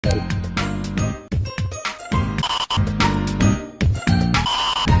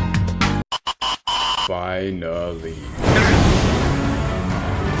Finally.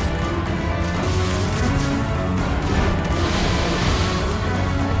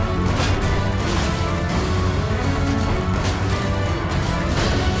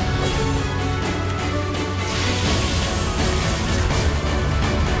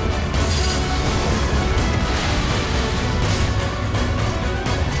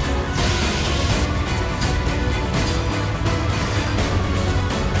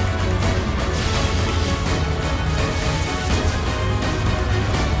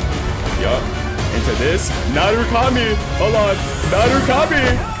 Into this narukami. Hold on,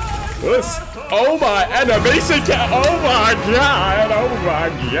 narukami. This. Oh my animation cat. Oh my god. Oh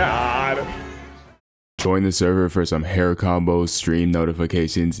my god. Join the server for some hair combos, stream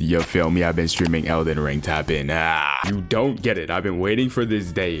notifications. You feel me? I've been streaming Elden Ring. Tap in. You don't get it. I've been waiting for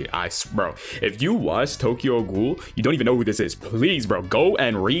this day. Bro, if you watch Tokyo Ghoul, you don't even know who this is. Please, bro, go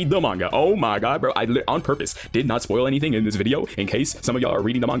and read the manga. Oh my god, bro. I on purpose did not spoil anything in this video in case some of y'all are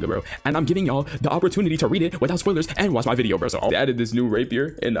reading the manga, bro. And I'm giving y'all the opportunity to read it without spoilers and watch my video, bro. So they added this new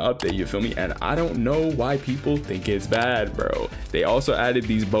rapier in the update, you feel me? And I don't know why people think it's bad, bro. They also added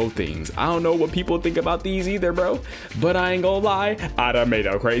these bow things. I don't know what people think about these either, bro, but I ain't gonna lie, I done made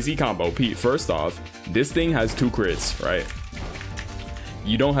a crazy combo. Pete, first off, this thing has 2 crits, right?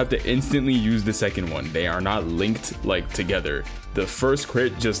 You don't have to instantly use the second one. They are not linked like together. The first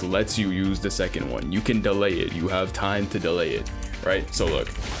crit just lets you use the second one. You can delay it. You have time to delay it, right? So look,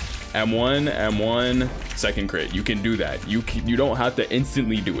 M1, second crit. You can do that. You don't have to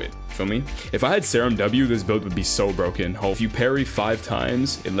instantly do it. Feel me? If I had Serum W, this build would be so broken. If you parry 5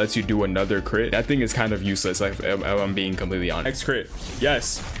 times, it lets you do another crit. That thing is kind of useless, like if I'm being completely honest. Next crit.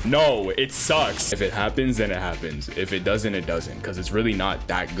 Yes. No, it sucks. If it happens, then it happens. If it doesn't, it doesn't, because it's really not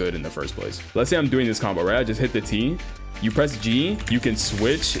that good in the first place. Let's say I'm doing this combo, right? I just hit the T. You press G, you can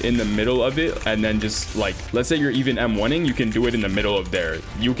switch in the middle of it, and then just like, let's say you're even M1ing, you can do it in the middle of there.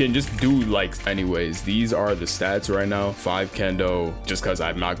 You can just do like, anyways, these are the stats right now. 5 kendo, just because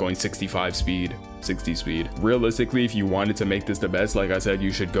I'm not going 65 speed, 60 speed. Realistically, if you wanted to make this the best, like I said,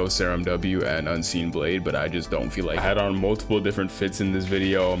 you should go Serum W and Unseen Blade, but I just don't feel like I had on multiple different fits in this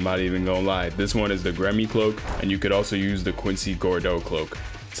video. I'm not even gonna lie. This one is the Gremmy cloak, and you could also use the Quincy Gordo cloak.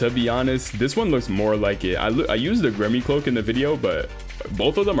 To be honest, this one looks more like it. I used the Gremmy cloak in the video, but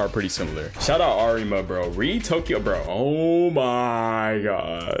both of them are pretty similar. Shout out Arima, bro. Read Tokyo, bro. Oh my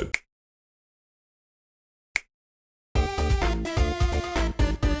god.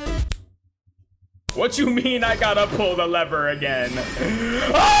 What you mean I gotta pull the lever again?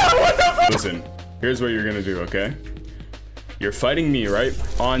 Ah, what the fuck? Listen, here's what you're gonna do, okay? You're fighting me, right?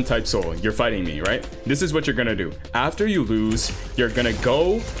 On type soul. You're fighting me, right? This is what you're gonna do. After you lose, you're gonna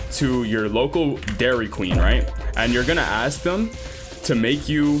go to your local Dairy Queen, right? And you're gonna ask them to make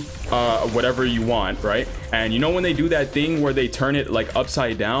you whatever you want, right? And you know when they do that thing where they turn it like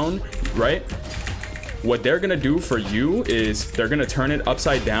upside down, right? What they're gonna do for you is they're gonna turn it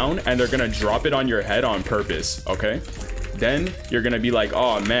upside down and they're gonna drop it on your head on purpose, okay? Then you're gonna be like,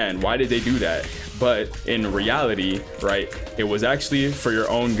 oh man, why did they do that? But in reality, right, it was actually for your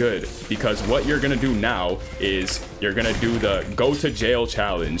own good, because what you're gonna do now is you're gonna do the go to jail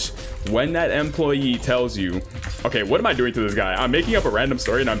challenge. When that employee tells you, okay, what am I doing to this guy? I'm making up a random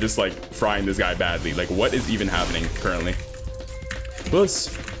story and I'm just like frying this guy badly. Like, what is even happening currently?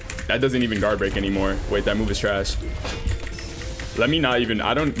 Plus, that doesn't even guard break anymore. Wait, that move is trash. Let me not even,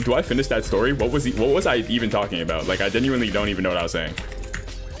 do I finish that story? What was I even talking about? Like, I genuinely don't even know what I was saying.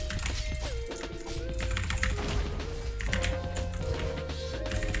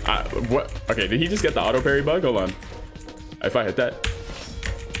 What? Okay, did he just get the auto parry bug? Hold on. If I hit that.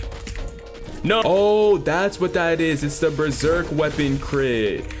 No. Oh, that's what that is. It's the berserk weapon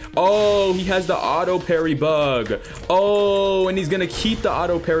crit. Oh, he has the auto parry bug. Oh, and he's gonna keep the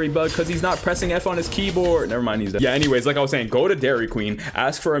auto parry bug because he's not pressing F on his keyboard. Never mind, he's dead. Yeah, anyways, like I was saying, go to Dairy Queen,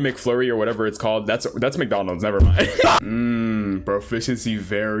 ask for a McFlurry or whatever it's called. That's McDonald's, never mind. Proficiency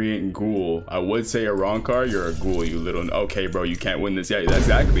variant ghoul. I would say a wrong car, you're a ghoul, you little. Okay, bro, you can't win this. Yeah,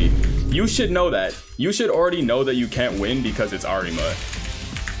 exactly. You should know that. You should already know that you can't win because it's Arima.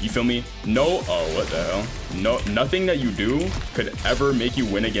 You feel me? No, oh, what the hell? No, nothing that you do could ever make you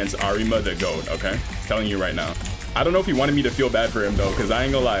win against Arima the GOAT, okay? Telling you right now. I don't know if he wanted me to feel bad for him though, because I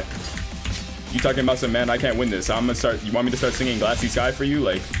ain't gonna lie. You talking about some, man, I can't win this. I'm gonna start, you want me to start singing Glassy Sky for you?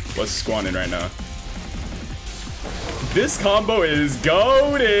 Like, what's squanning right now? This combo is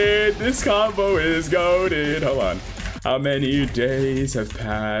goated. This combo is goated. Hold on. How many days have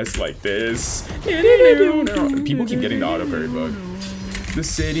passed like this? People keep getting the auto parry bug. The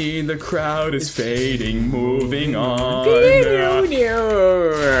city, the crowd is fading, moving on.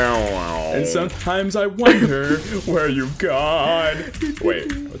 And sometimes I wonder where you've gone. Wait,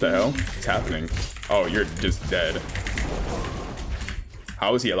 what the hell? What's happening? Oh, you're just dead.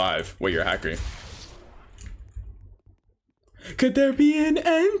 How is he alive? Wait, you're a hacker. Could there be an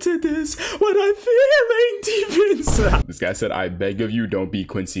end to this? What I'm feeling deep inside. This guy said, I beg of you, don't be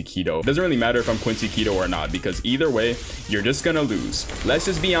Quincy Keto. It doesn't really matter if I'm Quincy Keto or not, because either way, you're just gonna lose. Let's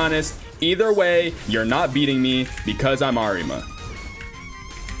just be honest. Either way, you're not beating me because I'm Arima.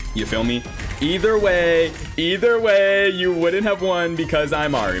 You feel me? Either way, you wouldn't have won because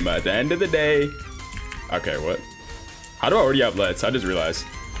I'm Arima. At the end of the day. Okay, what? How do I already have Let's? I just realized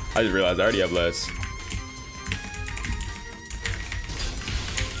I already have Let's.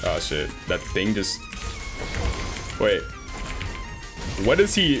 Oh shit, that thing just... Wait. What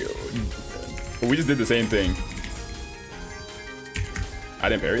is he... We just did the same thing. I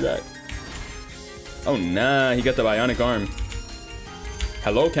didn't parry that. Oh nah, he got the bionic arm.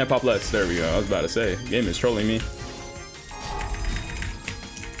 Hello, can't pop Let's. There we go, I was about to say. Game is trolling me.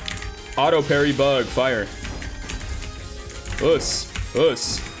 Auto parry bug, fire. Us.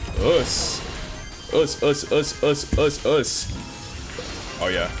 Oh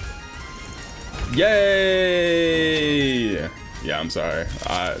yeah. Yay! Yeah, I'm sorry.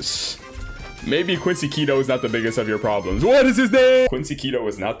 Maybe Quincy Keto is not the biggest of your problems. What is his name? Quincy Keto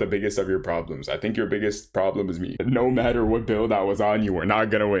is not the biggest of your problems. I think your biggest problem is me. No matter what build I was on, you were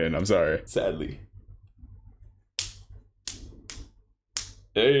not gonna win. I'm sorry. Sadly.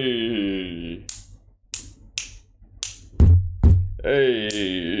 Hey.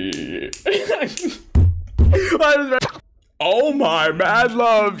 Hey. Oh my mad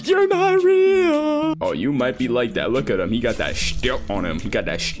love, you're not real. Oh, you might be like that. Look at him. He got that stilt on him. He got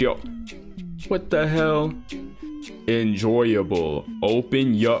that stilt. What the hell? Enjoyable.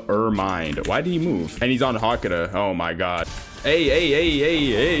 Open your mind. Why did he move? And he's on Hakuda. Oh my god.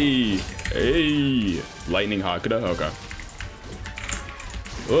 Hey. Lightning Hakuda. Okay.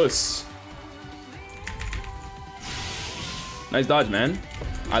 Us. Nice dodge, man.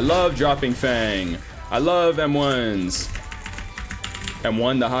 I love dropping Fang. I love M1s.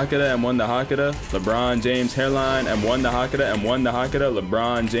 M1 the Hakuda, M1 the Hakuda, LeBron James hairline, M1 the Hakuda, M1 the Hakuda,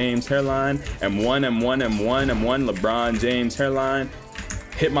 LeBron James hairline, M1, LeBron James hairline.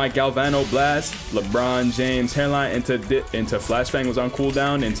 Hit my Galvano blast, LeBron James hairline, into Flashbang was on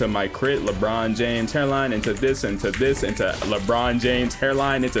cooldown, into my crit, LeBron James hairline, into LeBron James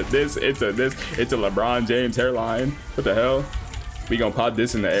hairline, into LeBron James hairline. What the hell? We gonna pop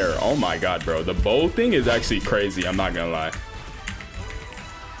this in the air. Oh my god, bro. The bow thing is actually crazy, I'm not gonna lie.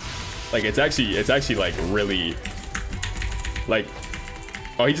 Like, it's actually like really, like,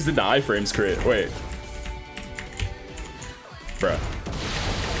 oh, he just did the iframes crit. Wait. Bruh.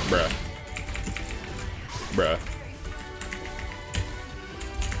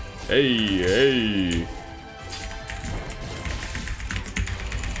 Hey.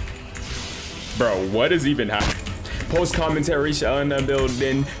 Bro, what is even happening? Post commentary show in the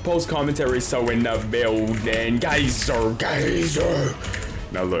building. Post commentary show in the building. Geyser.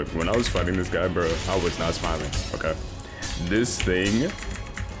 Now look, when I was fighting this guy, bro, I was not smiling. Okay. This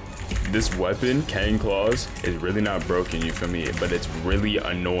weapon, Kang Claws, is really not broken, you feel me? But it's really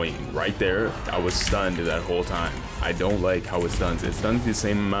annoying. Right there, I was stunned that whole time. I don't like how it stuns. It stuns the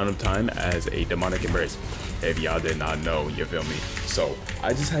same amount of time as a demonic embrace. If y'all did not know, you feel me? So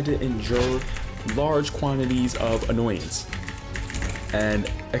I just had to endure large quantities of annoyance. And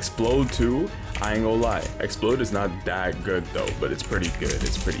Explode too, I ain't gonna lie. Explode is not that good though, but it's pretty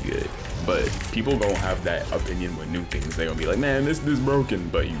good. But people gonna have that opinion with new things. They gonna be like, man, this is broken,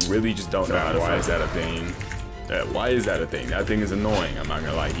 but you really just don't know how to fight. Why is that a thing? Why is that a thing? That thing is annoying. I'm not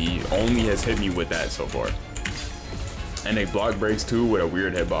gonna lie. He only has hit me with that so far. And they block breaks too with a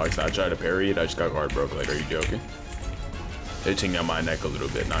weird hitbox. I tried to parry it, I just got guard broke. Like, are you joking? Itching on my neck a little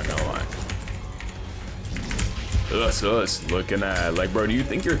bit, not gonna lie. Us looking at, like, bro, do you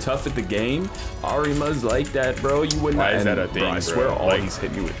think you're tough at the game? Arima's like that, bro. You wouldn't. Why is that a thing, bro? I swear all he's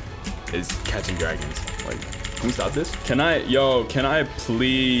hit me with is catching dragons. Like, can we stop this? Can I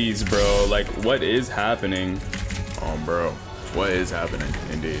please, bro? Like, what is happening? Oh, bro, what is happening?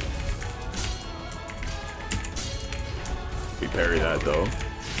 Indeed. We parry that though.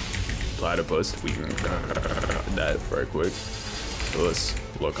 Platypus, we can that very quick. Us,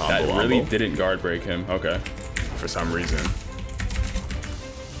 look, combo. That really didn't guard break him. Okay. For some reason.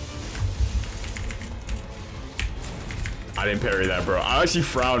 I didn't parry that, bro. I actually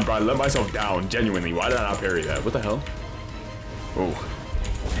frowned, bro. I let myself down, genuinely. Why did I not parry that? What the hell? Oh,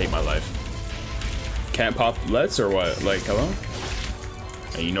 hate my life. Can't pop Let's or what? Like, hello?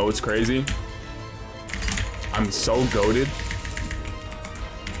 And you know what's crazy? I'm so goated.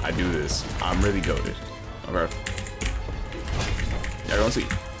 I do this. I'm really goated. Okay. Y'all gonna see.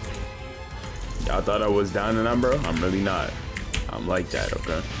 Y'all thought I was down and out, bro? I'm really not. I'm like that,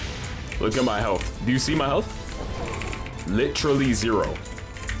 okay? Look at my health. Do you see my health? Literally 0.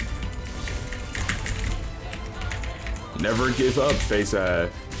 Never give up, face ass.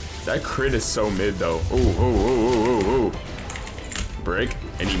 That crit is so mid though. Ooh, ooh, ooh, ooh, ooh, ooh. Break,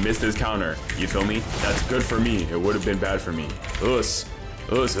 and he missed his counter. You feel me? That's good for me. It would have been bad for me. Us.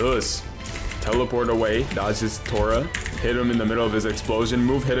 Teleport away. Dodge his Tora. Hit him in the middle of his explosion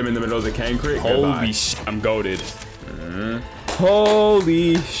move. Hit him in the middle of the can crit. Holy shit, I'm goated.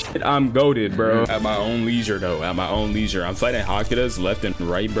 Holy shit, I'm goated, bro. At my own leisure, though. At my own leisure. I'm fighting Hakudas left and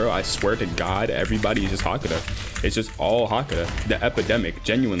right, bro. I swear to God, everybody is just Hakuda. It's just all Hakuda. The epidemic,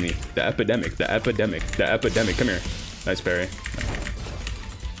 genuinely. The epidemic, the epidemic, the epidemic. Come here. Nice parry.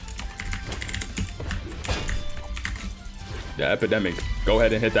 The epidemic. Go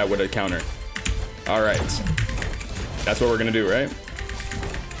ahead and hit that with a counter. All right. That's what we're gonna do, right?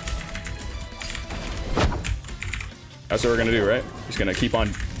 That's what we're gonna do, right? He's gonna keep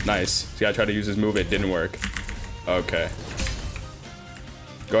on. Nice. See, I tried to use his move. It didn't work. Okay.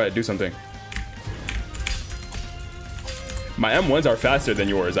 Go ahead, do something. My M1s are faster than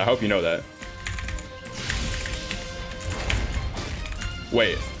yours. I hope you know that.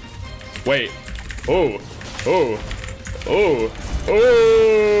 Wait. Wait. Oh. Oh. Oh.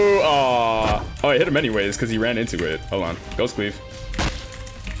 Oh. Aw. Oh, I hit him anyways because he ran into it. Hold on. Ghost cleave.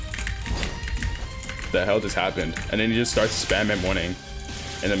 The hell just happened? And then he just starts spam M1ing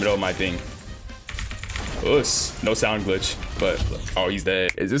in the middle of my thing. Us. No sound glitch, but oh, he's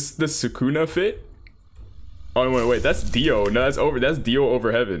dead. Is this the Sukuna fit? Oh wait, that's Dio. No, that's Dio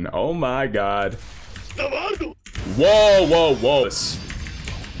over heaven. Oh my god. Whoa, whoa, whoa.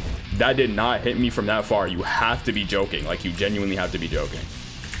 That did not hit me from that far. You have to be joking. Like, you genuinely have to be joking.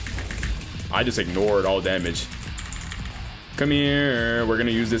 I just ignored all damage. Come here. We're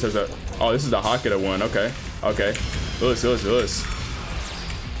gonna use this as a... Oh, this is the Hakuda one. Okay. Okay. Us.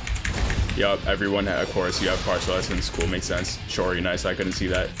 Yup, everyone, of course, you have partial essence. Cool, makes sense. Sure, you're nice. I couldn't see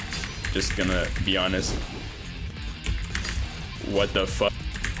that. Just gonna be honest. What the fuck?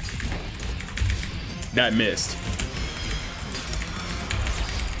 That missed.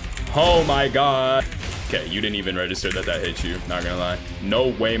 Oh my god. Okay, you didn't even register that hit you. Not gonna lie. No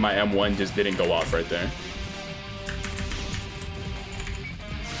way my M1 just didn't go off right there.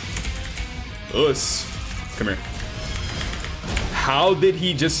 Us. Come here. How did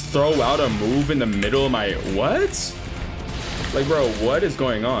he just throw out a move in the middle of my... What? Like, bro, what is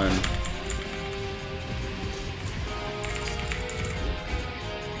going on?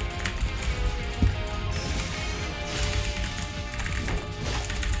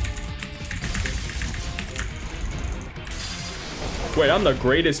 Wait, I'm the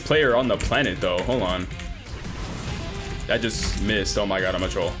greatest player on the planet, though. Hold on. That just missed. Oh my god, I'm a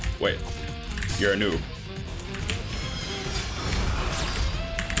troll. Wait. You're a noob.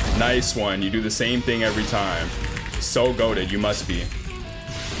 Nice one. You do the same thing every time. So goated. You must be.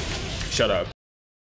 Shut up.